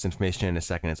get to Chris' information in a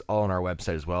second. It's all on our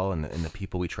website as well, in the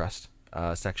People We Trust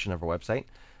section of our website.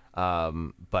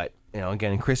 But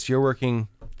again, Chris, you're working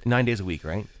 9 days a week,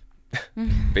 right?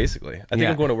 Basically, I think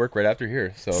I'm going to work right after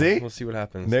here. So See? we'll see what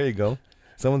happens. There you go.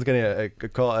 Someone's getting a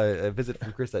visit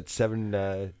from Chris at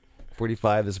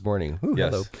 7:45 this morning. Ooh,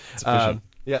 Yes, hello. it's official.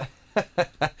 Yeah.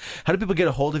 How do people get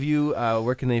a hold of you?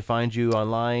 Where can they find you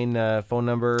online? Phone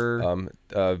number?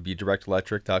 Be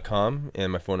directelectric.com,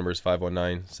 and my phone number is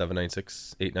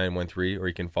 519-796-8913, or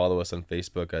you can follow us on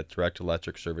Facebook at Direct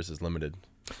Electric Services Ltd.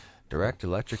 Direct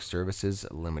Electric Services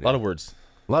Limited. A lot of words.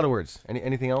 A lot of words.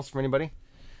 Anything else from anybody?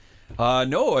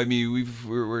 No, I mean we've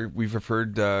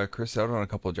referred Chris out on a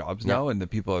couple of jobs now, and the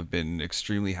people have been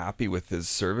extremely happy with his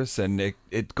service. And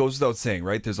it goes without saying,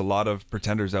 right? There's a lot of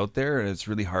pretenders out there, and it's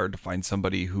really hard to find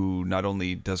somebody who not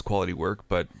only does quality work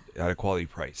but at a quality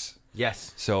price.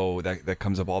 Yes. So that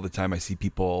comes up all the time. I see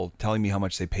people telling me how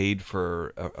much they paid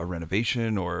for a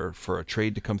renovation or for a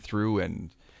trade to come through,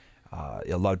 and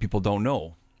a lot of people don't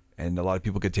know, and a lot of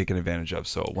people get taken advantage of.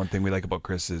 So one thing we like about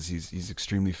Chris is he's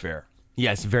extremely fair.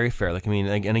 Yeah, it's very fair. Like, I mean,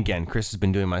 and again, Chris has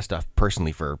been doing my stuff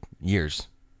personally for years,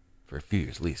 for a few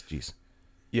years at least. Jeez.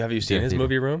 Have you seen his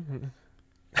movie room?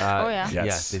 Oh, yeah.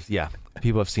 Yes. Yeah.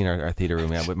 People have seen our theater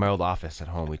room. Yeah, with my old office at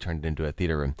home, we turned it into a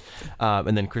theater room.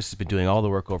 And then Chris has been doing all the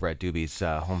work over at Doobie's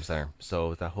Home Center.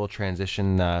 So the whole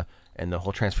transition and the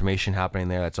whole transformation happening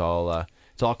there, it's all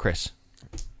Chris.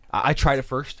 I tried it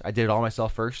first. I did it all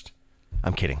myself first.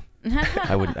 I'm kidding.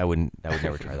 I would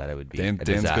never try that. It would be a Dan's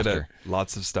disaster. good at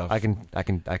lots of stuff. I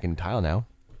can tile now.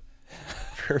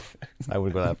 Perfect. I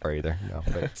wouldn't go that far either. No,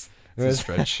 but it's a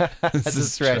stretch. It's a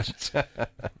stretch.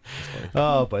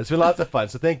 Oh, but it's been lots of fun.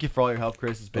 So thank you for all your help,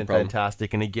 Chris. It's been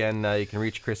fantastic. And again, you can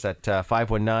reach Chris at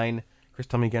 519. Chris,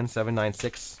 tell me again,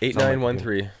 796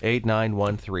 8913.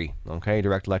 8913. Okay,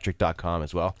 directelectric.com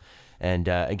as well. And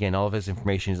again, all of his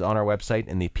information is on our website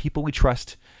and the People We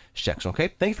Trust checks.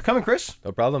 Okay, thanks for coming, Chris.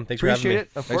 No problem. Thanks for having me.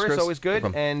 Appreciate it. Of course, Chris. always good.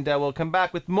 And we'll come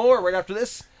back with more right after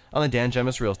this on the Dan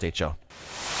Gemus Real Estate Show.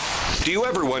 Do you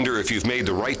ever wonder if you've made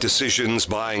the right decisions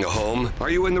buying a home? Are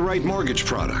you in the right mortgage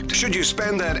product? Should you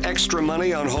spend that extra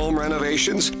money on home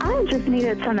renovations? I just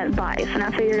needed some advice, and I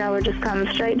figured I would just come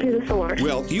straight to the source.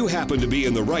 Well, you happen to be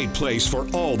in the right place for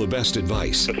all the best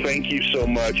advice. Thank you so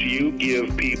much. You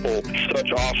give people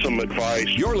such awesome advice.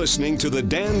 You're listening to the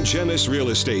Dan Gemus Real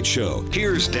Estate Show.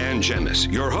 Here's Dan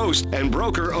Gemus, your host and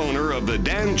broker-owner of the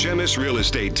Dan Gemus Real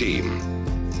Estate Team.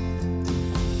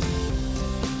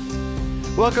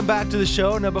 Welcome back to the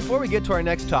show. Now, before we get to our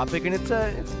next topic, and it's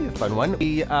a fun one,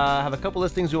 we have a couple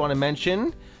listings we want to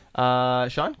mention.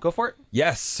 Shawn, go for it.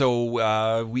 Yes,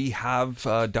 so we have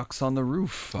Ducks on the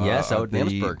Roof. Yes, out in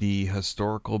Amherstburg. The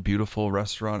historical, beautiful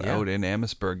restaurant out in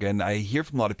Amherstburg. And I hear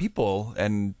from a lot of people,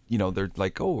 and they're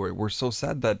like, "Oh, we're so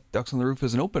sad that Ducks on the Roof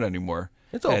isn't open anymore."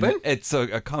 It's open. And it's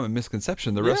a common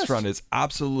misconception. The restaurant is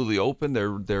absolutely open.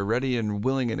 They're ready and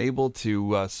willing and able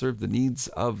to serve the needs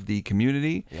of the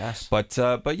community. Yes. But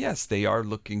yes, they are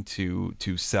looking to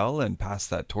sell and pass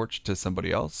that torch to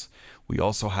somebody else. We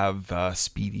also have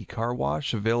Speedy Car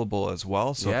Wash available as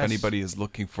well. So if anybody is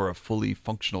looking for a fully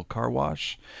functional car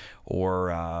wash,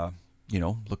 or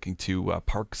looking to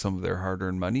park some of their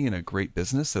hard-earned money in a great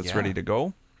business that's ready to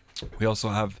go, we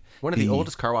also have one of the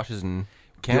oldest car washes in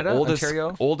Canada,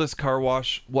 Ontario? Oldest car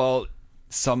wash. Well,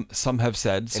 some have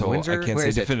said, so Windsor? I can't Where say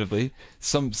is it? definitively.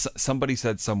 Somebody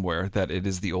said somewhere that it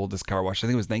is the oldest car wash. I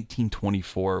think it was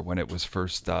 1924 when it was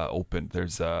first opened.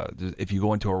 There's if you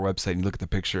go into our website and you look at the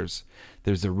pictures,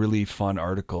 there's a really fun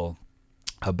article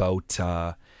about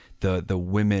the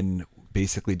women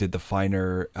basically did the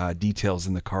finer details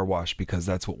in the car wash because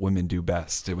that's what women do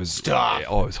best. It was it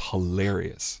was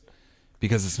hilarious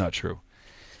because it's not true.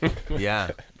 Yeah.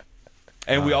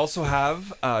 And we also have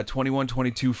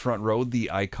 2122 Front Road,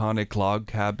 the iconic log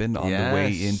cabin on the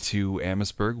way into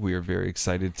Amherstburg. We are very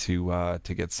excited to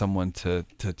get someone to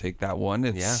take that one.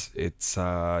 It's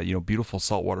beautiful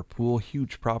saltwater pool,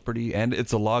 huge property, and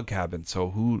it's a log cabin.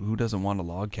 So who doesn't want a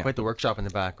log cabin? Quite the workshop in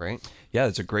the back, right? Yeah,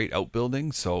 it's a great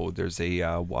outbuilding. So there's a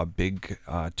big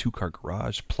 2-car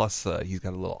garage, plus he's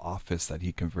got a little office that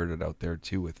he converted out there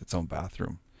too with its own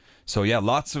bathroom. So yeah,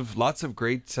 lots of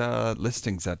great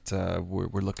listings that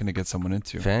we're looking to get someone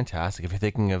into. Fantastic. If you're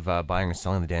thinking of buying or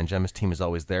selling, the Dan Gemus team is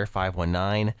always there.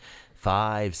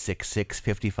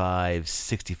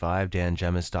 519-566-5565.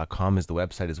 dangemus.com is the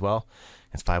website as well.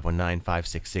 It's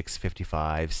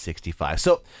 519-566-5565.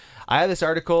 So I have this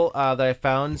article that I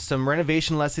found, some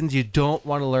renovation lessons you don't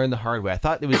want to learn the hard way. I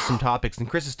thought there was some topics, and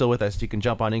Chris is still with us. You can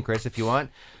jump on in, Chris, if you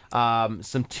want.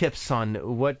 Some tips on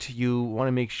what you want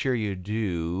to make sure you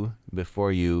do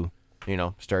before you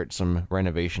start some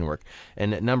renovation work.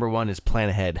 And number one is plan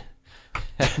ahead.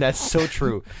 That's so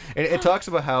true. And it talks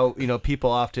about how,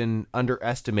 people often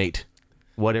underestimate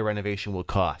what a renovation will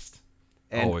cost.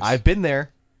 And Always. I've been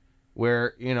there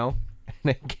where, and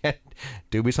again,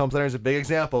 Doobie's Home Center is a big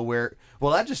example where,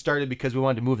 that just started because we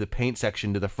wanted to move the paint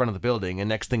section to the front of the building. And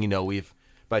next thing you know,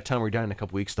 by the time we're done in a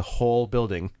couple weeks, the whole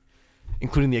building,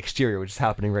 including the exterior, which is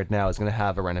happening right now, is going to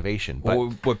have a renovation.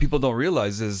 But what people don't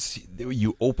realize is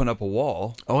you open up a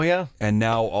wall. Oh yeah, and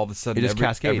now all of a sudden it just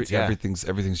cascades. Everything's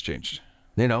changed.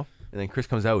 And then Chris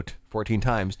comes out 14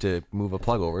 times to move a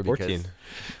plug over. Because, 14.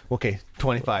 Okay,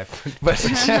 25. But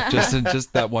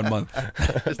just that 1 month.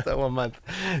 Just that 1 month.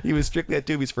 He was strictly at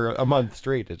Doobie's for a month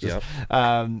straight. It's just,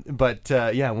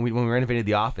 when we renovated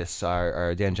the office,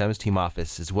 our Dan Gemus team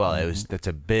office as well, that's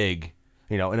a big,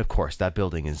 and of course that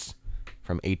building is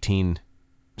from 1860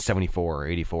 74 or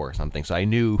 84 or something. So I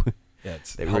knew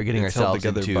it's that we were getting ourselves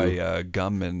held together into by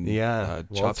gum and well,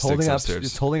 chopsticks it's holding upstairs. up.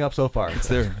 It's holding up so far. It's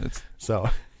there. So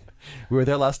we were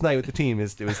there last night with the team.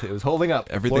 It was holding up.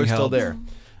 Everything Floor's still helps. there.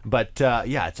 But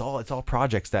yeah, it's all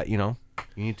projects that you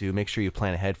need to make sure you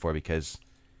plan ahead for because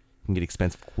it can get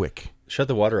expensive quick. Shut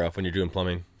the water off when you're doing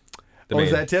plumbing.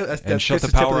 Is that tip? That's shut the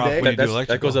Chris's tip power of the off day? when you do That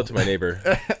electrical. goes out to my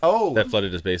neighbor. Oh, That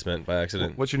flooded his basement by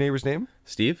accident. what's your neighbor's name?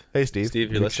 Steve? Hey, Steve.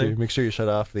 Steve, you make sure, listening? make sure you shut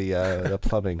off the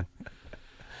plumbing.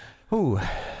 Ooh.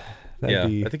 Yeah,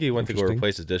 be I think he went to go interesting.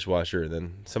 replace his dishwasher, and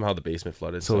then somehow the basement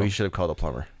flooded. So he should have called a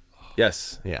plumber.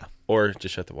 Yes. Yeah. Or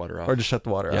just shut the water off. Or just shut the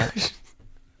water off.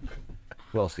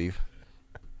 Well, Steve.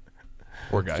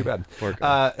 Poor guy. Too bad. Poor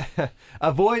guy.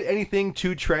 Avoid anything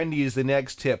too trendy is the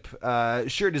next tip.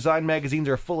 Sure, design magazines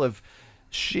are full of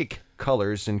chic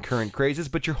colors and current crazes,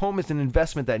 but your home is an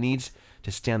investment that needs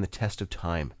to stand the test of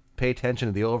time. Pay attention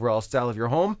to the overall style of your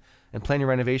home and plan your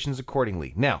renovations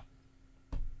accordingly. Now,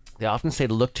 they often say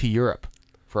to look to Europe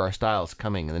for our styles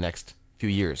coming in the next few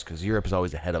years because Europe is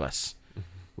always ahead of us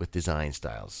with design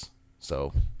styles.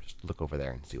 So just look over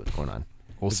there and see what's going on.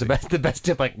 We'll It's see. the best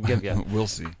tip I can give you. We'll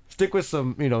see. Stick with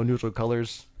some, neutral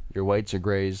colors. Your whites or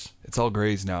grays. It's all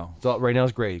grays now. It's all, right now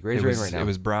it's gray. Gray's right now. It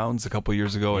was browns a couple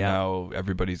years ago, Yeah. and now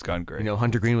everybody's gone gray.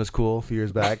 Hunter Green was cool a few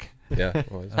years back. Yeah.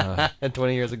 And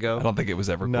 20 years ago. I don't think it was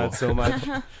ever Not cool. so much.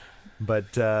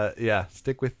 But yeah,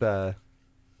 stick with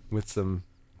some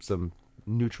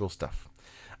neutral stuff.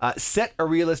 Set a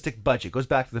realistic budget. Goes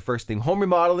back to the first thing. Home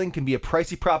remodeling can be a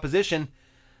pricey proposition.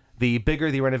 The bigger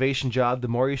the renovation job, the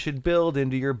more you should build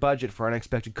into your budget for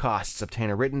unexpected costs. Obtain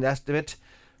a written estimate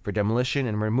for demolition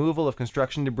and removal of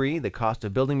construction debris, the cost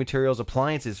of building materials,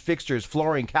 appliances, fixtures,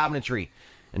 flooring, cabinetry,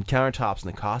 and countertops,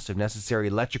 and the cost of necessary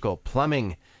electrical,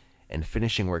 plumbing, and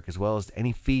finishing work, as well as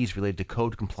any fees related to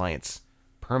code compliance,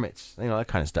 permits, that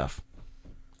kind of stuff.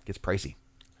 It gets pricey.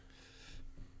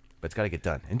 But it's got to get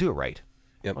done. And do it right.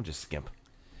 Yep. Don't just skimp.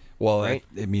 Well, Right?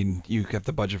 I mean, you have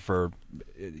the budget for,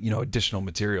 additional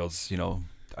materials.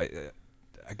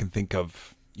 I can think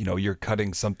of, you're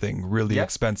cutting something really Yep.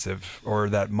 expensive, or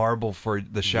that marble for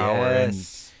the shower,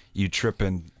 Yes. and you trip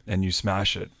and you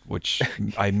smash it, which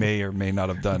I may or may not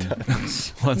have done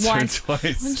once or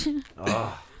twice.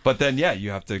 But then, yeah,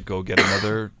 you have to go get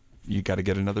another. You got to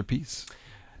get another piece.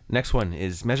 Next one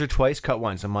is measure twice, cut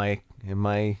once. In my,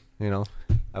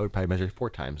 I would probably measure 4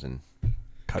 times and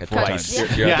Cut cut 4 twice.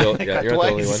 times. You're not the cut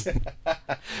only twice. one.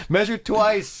 Measure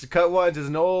twice, cut once is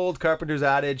an old carpenter's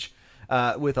adage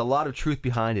with a lot of truth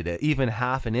behind it. Even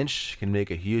half an inch can make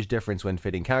a huge difference when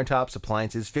fitting countertops,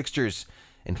 appliances, fixtures,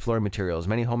 and floor materials.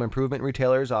 Many home improvement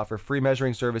retailers offer free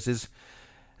measuring services.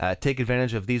 Take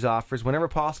advantage of these offers whenever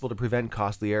possible to prevent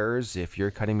costly errors. If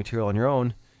you're cutting material on your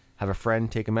own, have a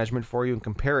friend take a measurement for you and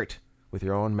compare it with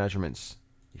your own measurements.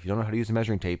 If you don't know how to use a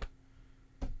measuring tape,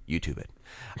 YouTube it.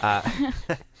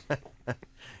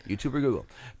 YouTube or Google.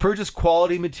 Purchase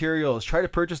quality materials. Try to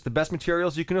purchase the best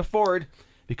materials you can afford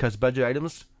because budget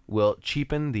items will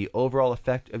cheapen the overall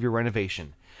effect of your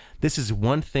renovation. This is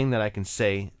one thing that I can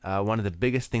say, one of the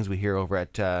biggest things we hear over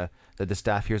at, that the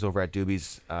staff hears over at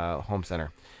Doobie's Home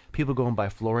Center. People go and buy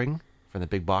flooring from the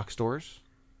big box stores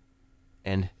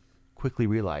and quickly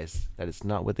realize that it's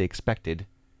not what they expected.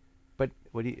 But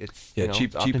it's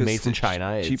it's often made from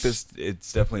China. Cheapest,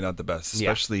 it's definitely not the best.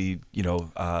 Yeah. Especially,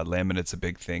 laminate's a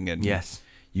big thing, and Yes.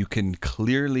 you can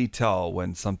clearly tell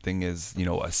when something is,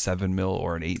 a 7 mil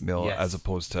or an 8 mil Yes. as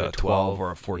opposed to To a 12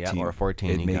 or a 14. Yeah, or a 14,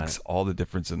 It you got makes it. all the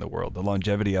difference in the world. The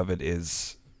longevity of it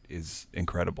is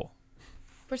incredible.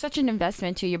 For such an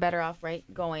investment, too, you're better off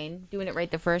doing it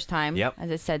right the first time. Yep. As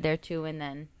it said there, too, and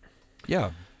then.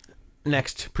 Yeah.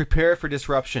 Next, prepare for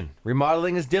disruption.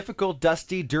 Remodeling is difficult,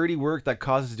 dusty, dirty work that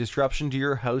causes disruption to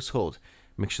your household.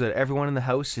 Make sure that everyone in the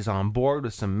house is on board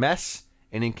with some mess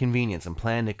and inconvenience and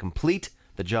plan to complete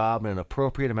the job in an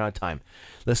appropriate amount of time.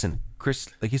 Listen, Chris,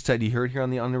 like you said, you heard here on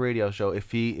the radio show,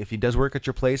 if he does work at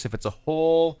your place, if it's a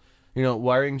whole,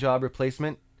 wiring job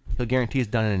replacement, he'll guarantee it's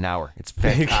done in an hour. It's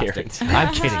fantastic.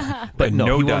 I'm kidding. But no,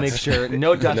 no he will dust. make sure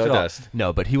no dust No at all. dust.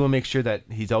 No, but he will make sure that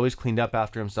he's always cleaned up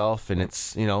after himself, and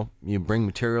it's, you bring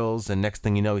materials, and next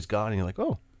thing you know, he's gone, and you're like,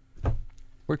 oh,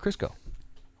 where'd Chris go?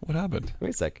 What happened?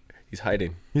 Wait a sec. He's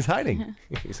hiding. He's hiding.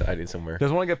 He's hiding somewhere.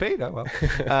 Doesn't want to get paid. Oh,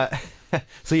 well.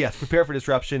 So, yes, prepare for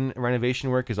disruption. Renovation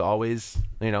work is always,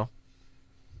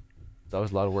 it's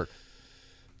always a lot of work.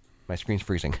 My screen's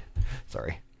freezing.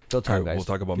 Sorry. Fill time, All right, guys. we'll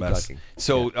talk about Keep mess. talking.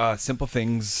 So simple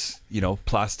things,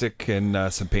 plastic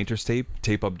and some painter's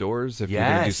tape up doors. If you're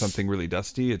going to do Yes. something really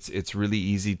dusty, it's really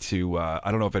easy to.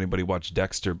 I don't know if anybody watched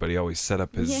Dexter, but he always set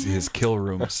up his kill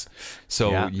rooms.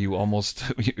 So you almost,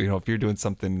 if you're doing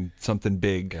something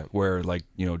big where like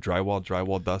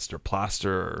drywall dust or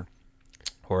plaster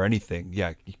or anything,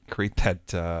 you create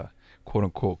that quote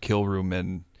unquote kill room,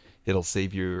 and it'll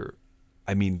save your.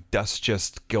 I mean, dust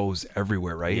just goes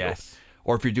everywhere, right? Yes.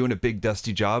 Or if you're doing a big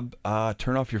dusty job,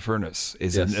 turn off your furnace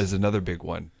is another big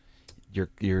one. Your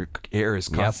air is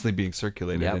constantly being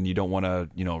circulated, and you don't want to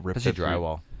rip Especially it through.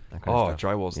 drywall. That kind of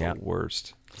stuff. Drywall's the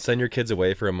worst. Send your kids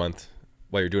away for a month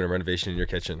while you're doing a renovation in your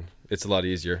kitchen. It's a lot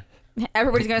easier.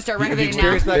 Everybody's gonna start renovating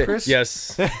now. Experienced that, Chris?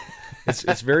 Yes.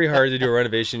 It's very hard to do a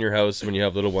renovation in your house when you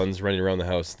have little ones running around the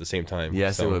house at the same time.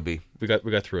 Yes, it would be. We got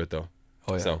through it though.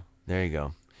 Oh yeah. So There you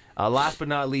go. Last but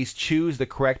not least, choose the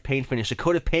correct paint finish. A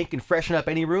coat of paint can freshen up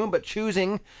any room, but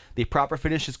choosing the proper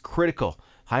finish is critical.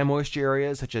 High moisture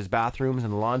areas such as bathrooms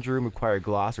and the laundry room require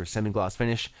gloss or semi-gloss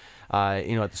finish. At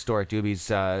the store at Doobie's,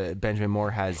 Benjamin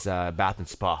Moore has Bath and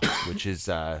Spa, which is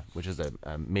a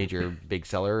major big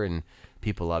seller, and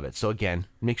people love it. So again,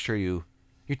 make sure your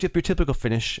typical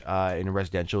finish in a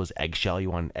residential is eggshell.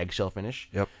 You want an eggshell finish.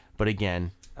 Yep. But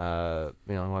again, you want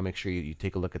to make sure you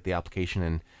take a look at the application,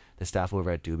 and the staff over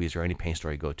at Doobie's or any paint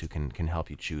store you go to can help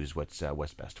you choose what's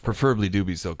best for you. Preferably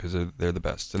Doobies though, because they're the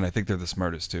best, and I think they're the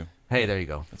smartest too. Hey, there you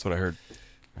go. That's what I heard.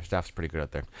 Our staff's pretty good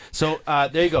out there. So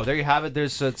there you go. There you have it.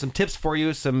 There's some tips for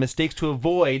you, some mistakes to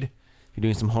avoid if you're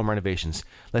doing some home renovations.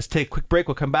 Let's take a quick break.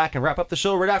 We'll come back and wrap up the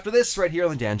show right after this, right here on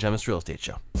the Dan Gemus Real Estate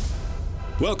Show.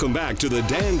 Welcome back to the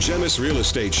Dan Gemus Real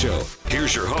Estate Show.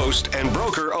 Here's your host and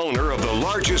broker-owner of the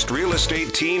largest real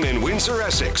estate team in Windsor,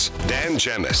 Essex, Dan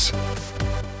Gemus.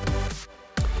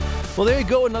 Well, there you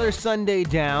go. Another Sunday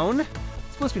down. It's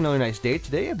supposed to be another nice day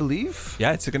today, I believe.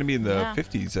 Yeah, it's going to be in the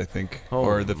 50s, I think,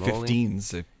 or the moly.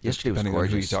 15s. Yesterday was depending on who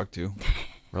you gorgeous. talk to.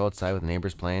 We're outside with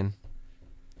neighbors playing.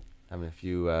 Having a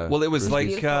few... Well, it was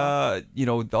brewskis.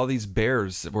 like, all these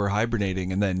bears were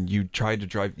hibernating, and then you tried to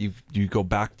drive, you go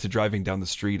back to driving down the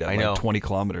street at I know. like 20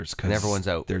 kilometers because And everyone's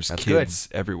out. There's That's kids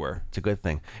everywhere. It's a good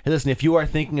thing. Hey, listen, if you are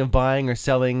thinking of buying or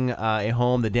selling a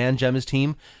home, the Dan Gemus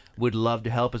team would love to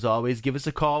help as always. Give us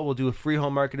a call. We'll do a free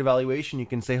home market evaluation. You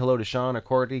can say hello to Shawn or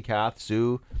Courtney, Kath,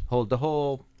 Sue, the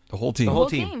whole team. The whole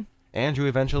team. Andrew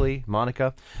eventually,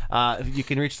 Monica. You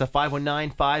can reach us at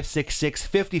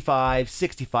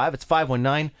 519-566-5565. It's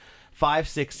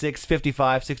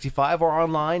 519-566-5565 or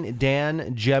online,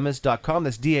 dangemus.com.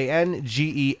 That's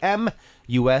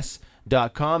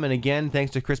DANGEMUS.com. And again,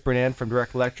 thanks to Chris Burnand from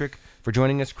Direct Electric for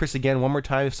joining us. Chris, again, one more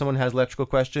time, if someone has electrical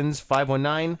questions,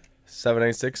 519-796-8913.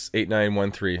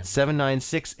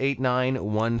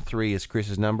 796-8913 is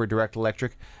Chris's number,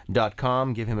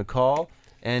 directelectric.com. Give him a call.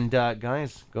 And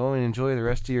guys, go and enjoy the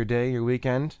rest of your day, your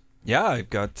weekend. Yeah,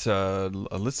 I've got a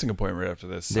listing appointment right after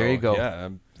this. So, There you go. Yeah,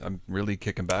 I'm really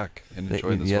kicking back and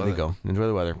enjoying this Yeah, weather. there you go. Enjoy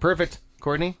the weather. Perfect.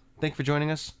 Courtney, thank you for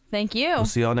joining us. Thank you. We'll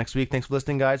see you all next week. Thanks for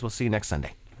listening, guys. We'll see you next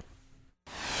Sunday.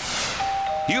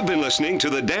 You've been listening to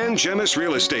the Dan Gemus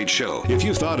Real Estate Show. If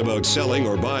you've thought about selling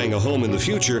or buying a home in the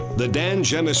future, the Dan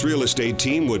Gemus Real Estate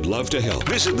team would love to help.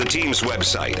 Visit the team's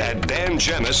website at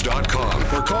dangemus.com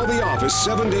or call the office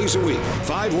 7 days a week,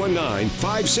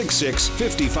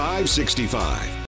 519-566-5565.